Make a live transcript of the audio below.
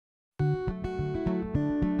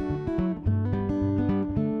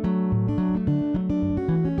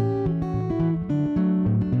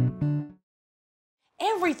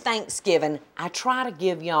every Thanksgiving, I try to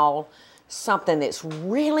give y'all something that's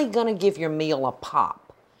really gonna give your meal a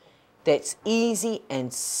pop. That's easy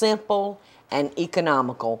and simple and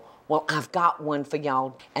economical. Well, I've got one for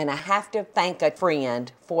y'all, and I have to thank a friend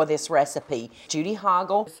for this recipe, Judy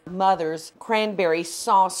Hoggle's mother's cranberry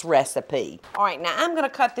sauce recipe. All right, now I'm gonna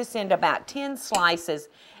cut this into about 10 slices,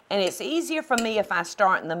 and it's easier for me if I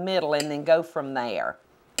start in the middle and then go from there.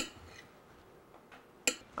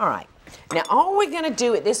 All right, now all we're gonna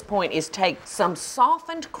do at this point is take some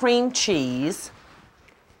softened cream cheese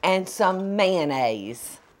and some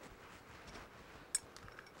mayonnaise,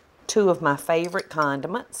 2 of my favorite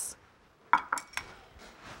condiments,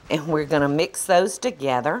 and we're gonna mix those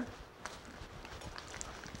together.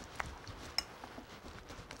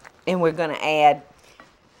 And we're gonna add,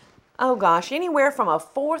 oh gosh, anywhere from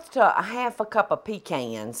 1/4 to 1/2 cup of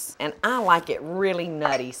pecans. And I like it really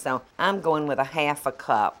nutty, so I'm going with 1/2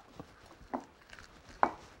 cup.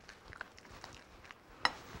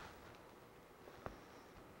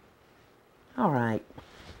 All right.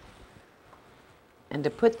 And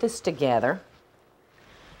to put this together,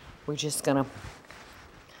 we're just gonna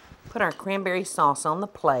put our cranberry sauce on the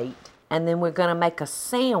plate, and then we're gonna make a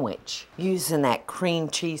sandwich using that cream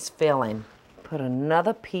cheese filling. Put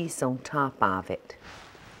another piece on top of it,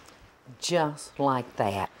 just like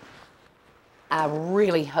that. I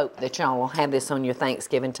really hope that y'all will have this on your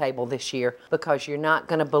Thanksgiving table this year, because you're not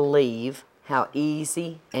gonna believe how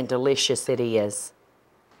easy and delicious it is.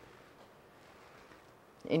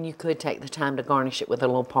 And you could take the time to garnish it with a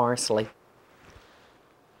little parsley.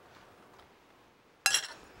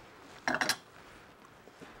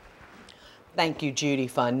 Thank you, Judy,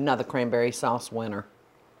 for another cranberry sauce winner.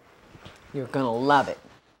 You're gonna love it.